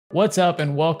What's up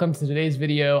and welcome to today's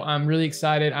video. I'm really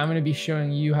excited. I'm going to be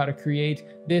showing you how to create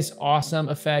this awesome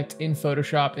effect in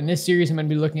Photoshop. In this series, I'm going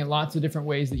to be looking at lots of different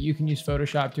ways that you can use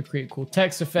Photoshop to create cool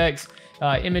text effects,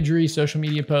 imagery, social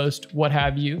media posts, what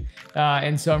have you.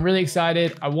 And so I'm really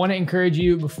excited. I want to encourage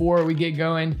you before we get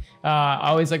going. I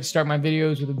always like to start my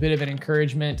videos with a bit of an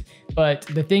encouragement, but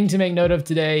the thing to make note of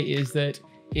today is that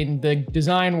in the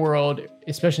design world,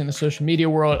 especially in the social media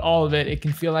world, all of it, it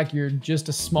can feel like you're just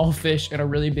a small fish in a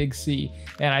really big sea.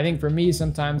 And I think for me,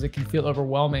 sometimes it can feel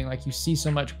overwhelming. Like you see so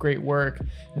much great work.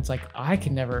 It's like, I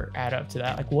can never add up to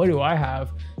that. Like, what do I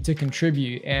have to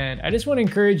contribute? And I just want to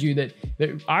encourage you that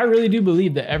I really do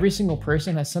believe that every single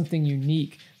person has something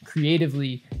unique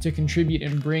creatively to contribute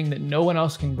and bring that no one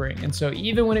else can bring. And so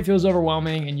even when it feels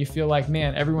overwhelming and you feel like,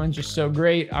 man, everyone's just so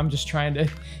great, I'm just trying to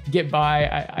get by,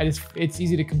 it's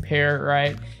easy to compare,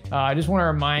 right? I just want to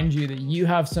remind you that you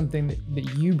have something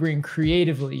that you bring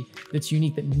creatively that's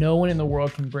unique that no one in the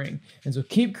world can bring. And so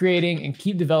keep creating and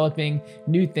keep developing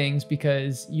new things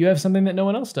because you have something that no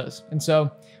one else does. And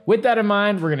so with that in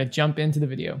mind, we're going to jump into the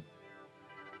video.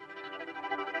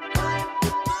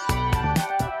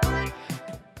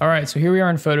 All right, so here we are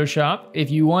in Photoshop. If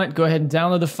you want, go ahead and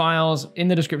download the files in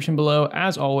the description below,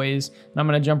 as always, and I'm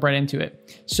gonna jump right into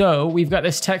it. So we've got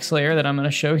this text layer that I'm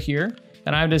gonna show here,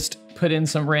 and I've just put in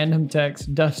some random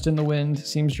text. Dust in the wind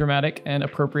seems dramatic and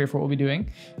appropriate for what we'll be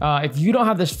doing. If you don't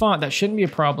have this font, that shouldn't be a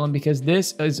problem because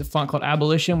this is a font called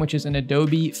Abolition, which is an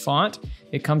Adobe font.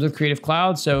 It comes with Creative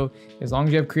Cloud, so as long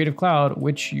as you have Creative Cloud,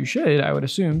 which you should, I would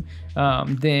assume,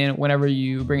 then whenever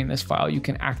you bring in this file, you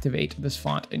can activate this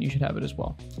font and you should have it as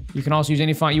well. You can also use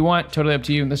any font you want, totally up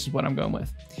to you, and this is what I'm going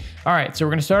with. All right, so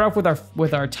we're gonna start off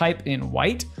with our type in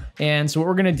white. And so what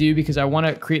we're gonna do, because I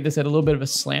wanna create this at a little bit of a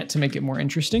slant to make it more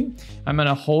interesting, I'm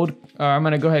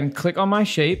gonna go ahead and click on my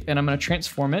shape and I'm gonna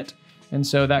transform it. And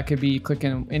so that could be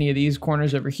clicking any of these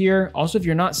corners over here. Also, if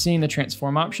you're not seeing the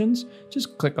transform options,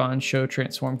 just click on show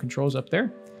transform controls up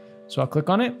there. So I'll click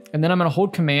on it and then I'm gonna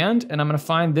hold command and I'm gonna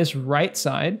find this right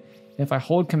side. If I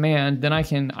hold command, then I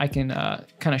can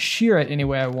kind of shear it any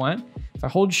way I want. If I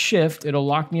hold shift, it'll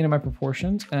lock me into my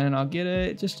proportions and I'll get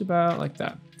it just about like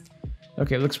that.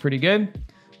 Okay, it looks pretty good.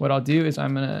 What I'll do is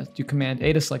I'm gonna do Command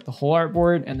A to select the whole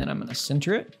artboard and then I'm gonna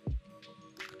center it.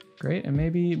 Great, and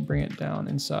maybe bring it down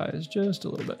in size just a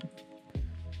little bit.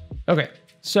 Okay,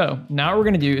 so now what we're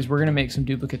gonna do is we're gonna make some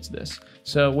duplicates of this.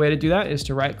 So way to do that is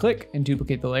to right click and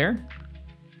duplicate the layer.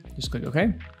 Just click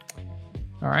OK.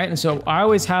 All right, and so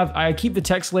I keep the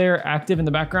text layer active in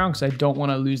the background because I don't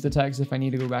wanna lose the text if I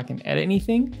need to go back and edit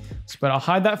anything. But I'll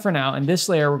hide that for now. And this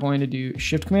layer, we're going to do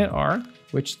Shift Command R,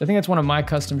 which I think that's one of my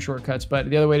custom shortcuts, but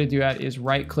the other way to do that is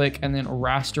right click and then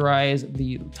rasterize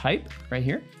the type right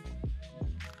here.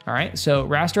 All right, so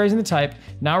rasterizing the type.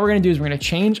 Now what we're gonna do is we're gonna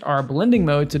change our blending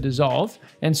mode to dissolve.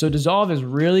 And so dissolve is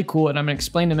really cool and I'm gonna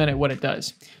explain in a minute what it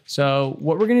does. So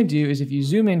what we're gonna do is if you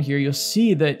zoom in here, you'll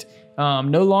see that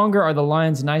no longer are the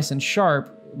lines nice and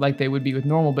sharp like they would be with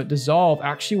normal, but dissolve,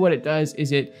 actually what it does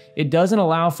is it doesn't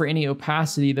allow for any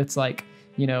opacity that's like,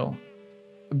 you know,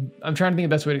 I'm trying to think of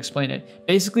the best way to explain it.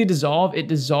 Basically dissolve, it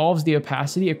dissolves the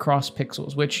opacity across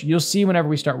pixels, which you'll see whenever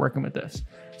we start working with this.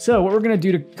 So what we're gonna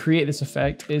do to create this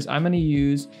effect is I'm gonna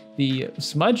use the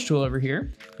smudge tool over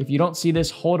here. If you don't see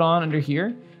this, hold on under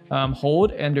here,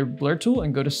 hold under blur tool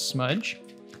and go to smudge.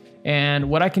 And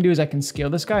what I can do is I can scale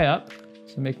this guy up.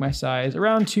 So make my size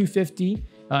around 250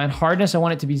 and hardness, I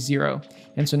want it to be 0.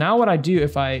 And so now what I do,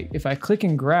 if I click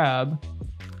and grab,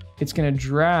 it's gonna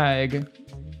drag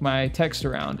my text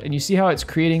around and you see how it's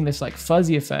creating this like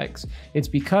fuzzy effects. It's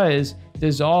because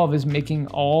dissolve is making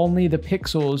only the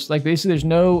pixels, like basically there's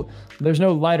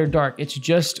no light or dark. It's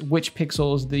just which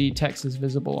pixels the text is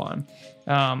visible on.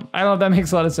 I don't know if that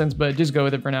makes a lot of sense, but just go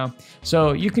with it for now.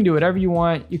 So you can do whatever you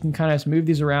want. You can kind of move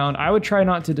these around. I would try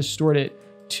not to distort it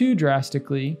too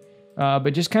drastically,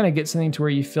 but just kind of get something to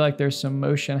where you feel like there's some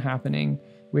motion happening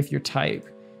with your type,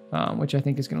 which I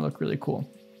think is gonna look really cool.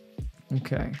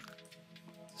 Okay.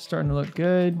 Starting to look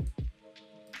good.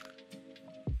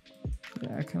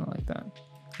 Yeah, I kind of like that.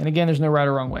 And again, there's no right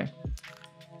or wrong way.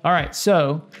 All right,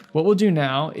 so what we'll do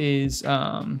now is,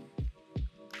 I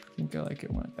think I like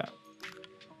it like that.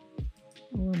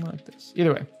 Or like this.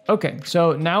 Either way. Okay,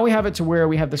 so now we have it to where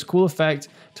we have this cool effect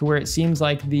to where it seems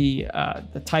like the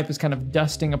type is kind of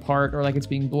dusting apart or like it's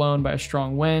being blown by a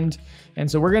strong wind.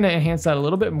 And so we're gonna enhance that a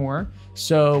little bit more.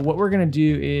 So what we're gonna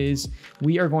do is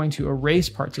we are going to erase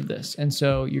parts of this. And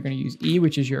so you're gonna use E,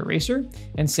 which is your eraser.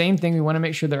 And same thing, we wanna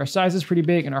make sure that our size is pretty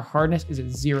big and our hardness is at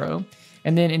 0.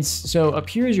 And then so up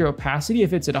here is your opacity.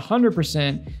 If it's at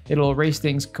 100%, it'll erase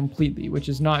things completely, which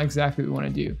is not exactly what we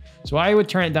want to do. So I would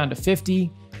turn it down to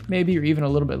 50, maybe, or even a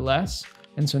little bit less.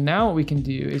 And so now what we can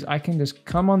do is I can just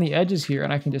come on the edges here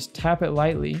and I can just tap it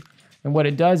lightly. And what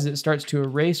it does is it starts to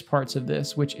erase parts of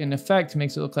this, which in effect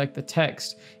makes it look like the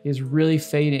text is really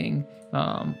fading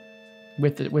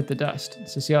with the dust.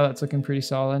 So see how that's looking pretty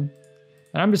solid?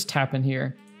 And I'm just tapping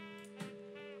here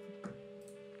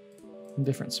in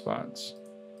different spots.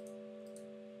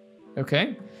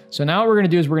 Okay, so now what we're gonna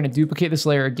do is we're gonna duplicate this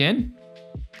layer again.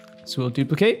 So we'll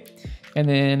duplicate, and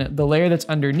then the layer that's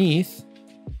underneath,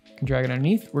 you can drag it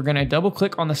underneath. We're gonna double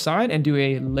click on the side and do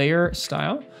a layer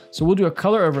style. So we'll do a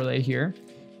color overlay here.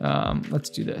 Let's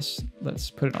do this. Let's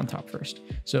put it on top first.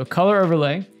 So color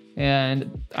overlay,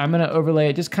 and I'm gonna overlay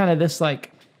it just kind of this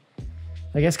like,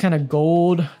 I guess kind of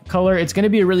gold color. It's gonna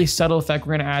be a really subtle effect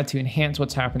we're gonna add to enhance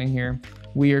what's happening here.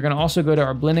 We are gonna also go to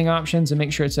our blending options and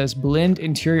make sure it says blend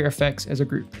interior effects as a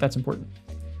group. That's important.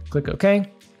 Click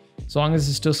OK. As long as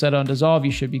it's still set on dissolve,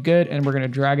 you should be good. And we're gonna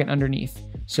drag it underneath.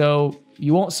 So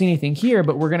you won't see anything here,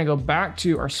 but we're gonna go back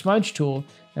to our smudge tool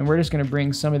and we're just gonna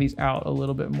bring some of these out a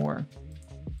little bit more.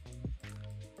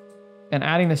 And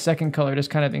adding the second color just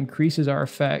kind of increases our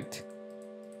effect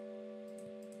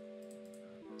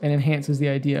and enhances the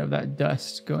idea of that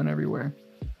dust going everywhere.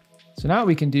 So now what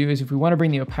we can do is if we want to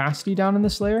bring the opacity down in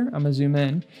this layer, I'm gonna zoom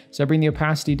in. So I bring the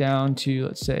opacity down to,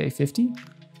 let's say 50.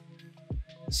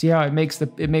 See how it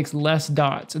makes less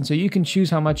dots. And so you can choose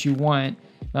how much you want.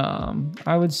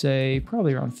 I would say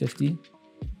probably around 50.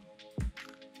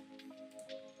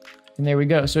 And there we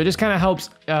go. So it just kind of helps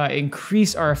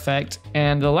increase our effect.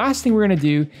 And the last thing we're gonna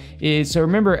do is, so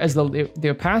remember, as the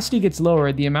opacity gets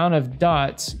lower, the amount of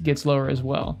dots gets lower as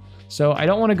well. So I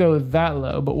don't want to go that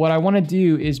low, but what I want to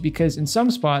do is, because in some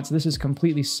spots this is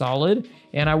completely solid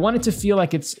and I want it to feel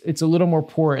like it's a little more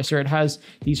porous, or it has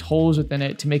these holes within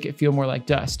it to make it feel more like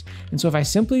dust. And so if I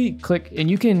simply click,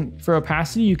 and you can, for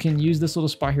opacity, you can use this little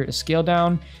spot here to scale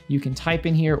down, you can type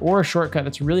in here, or a shortcut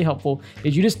that's really helpful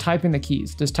is you just type in the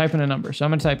keys, just type in a number. So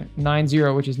I'm going to type 90,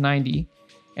 which is 90,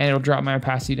 and it'll drop my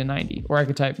opacity to 90. Or I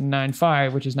could type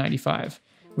 95, which is 95.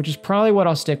 Which is probably what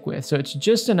I'll stick with. So it's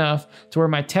just enough to where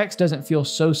my text doesn't feel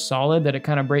so solid that it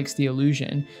kind of breaks the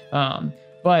illusion,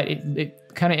 but it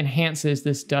kind of enhances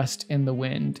this dust in the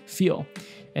wind feel.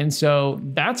 And so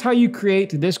that's how you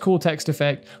create this cool text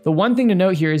effect. The one thing to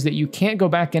note here is that you can't go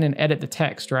back in and edit the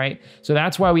text, right? So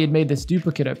that's why we had made this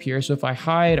duplicate up here. So if I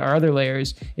hide our other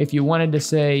layers, if you wanted to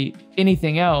say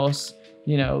anything else,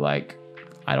 you know, like,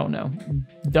 I don't know,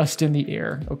 dust in the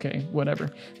air, okay, whatever.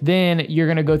 Then you're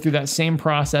gonna go through that same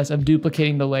process of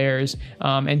duplicating the layers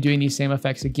and doing these same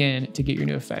effects again to get your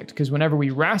new effect. Because whenever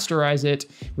we rasterize it,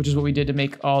 which is what we did to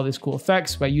make all these cool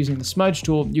effects by using the smudge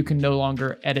tool, you can no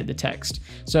longer edit the text.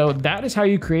 So that is how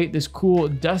you create this cool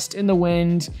dust in the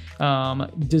wind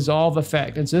dissolve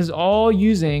effect. And so this is all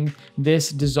using this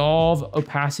dissolve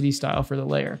opacity style for the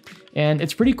layer. And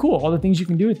it's pretty cool, all the things you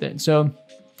can do with it. So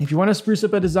if you want to spruce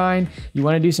up a design, you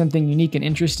want to do something unique and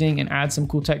interesting and add some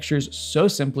cool textures so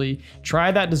simply,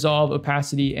 try that dissolve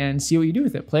opacity and see what you do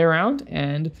with it. Play around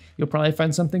and you'll probably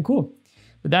find something cool.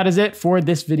 But that is it for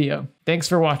this video. Thanks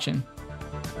for watching.